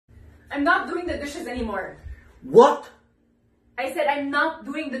I'm not doing the dishes anymore. What? I said I'm not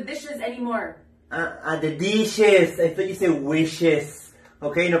doing the dishes anymore. The dishes. I thought you said wishes.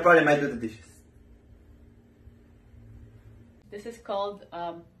 Okay, no problem. I do the dishes. This is called,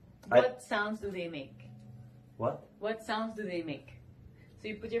 what sounds do they make? What? What sounds do they make? So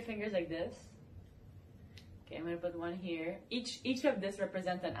you put your fingers like this. Okay, I'm gonna put one here. Each of this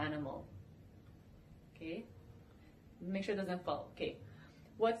represents an animal. Okay? Make sure it doesn't fall. Okay.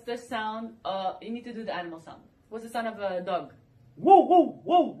 What's the sound, you need to do the animal sound. What's the sound of a dog? Whoa, whoa,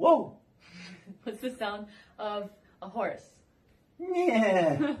 whoa, whoa. What's the sound of a horse?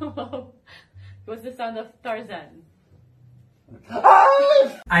 Yeah. What's the sound of Tarzan?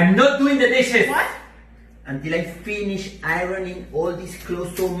 I'm not doing the dishes. What? Until I finish ironing all these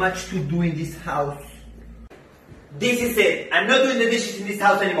clothes, so much to do in this house. This is it. I'm not doing the dishes in this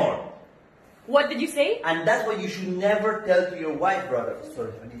house anymore. What did you say? And that's what you should never tell to your wife, brother.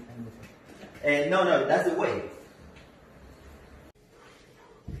 Sorry. No, that's the way.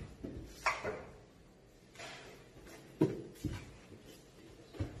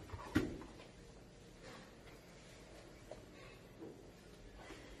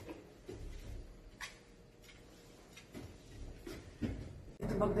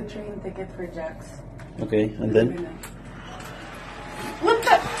 To book the train ticket for Jax. Okay, and then? What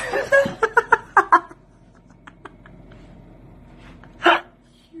the?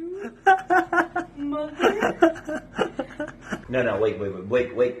 No, wait.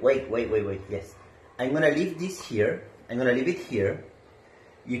 Yes. I'm gonna leave this here. I'm gonna leave it here.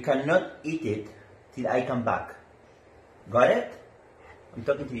 You cannot eat it till I come back. Got it? I'm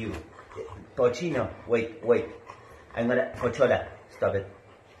talking to you. Pochino, wait. Pochola, stop it.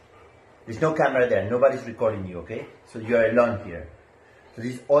 There's no camera there. Nobody's recording you, okay? So you're alone here. So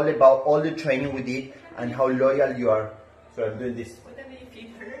this is all about all the training we did and how loyal you are. So I'm doing this. What time do you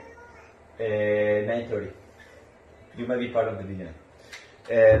feed her? 9:30. You might be part of the video.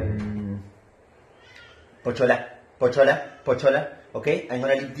 Pochola. Okay, I'm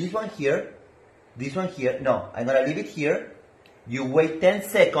gonna leave this one here. No, I'm gonna leave it here. You wait 10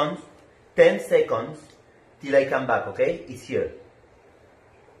 seconds till I come back, okay? It's here.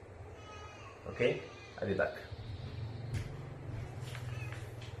 Okay, I'll be back.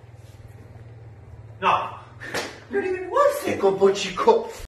 No! Not even 1 second, Pochico!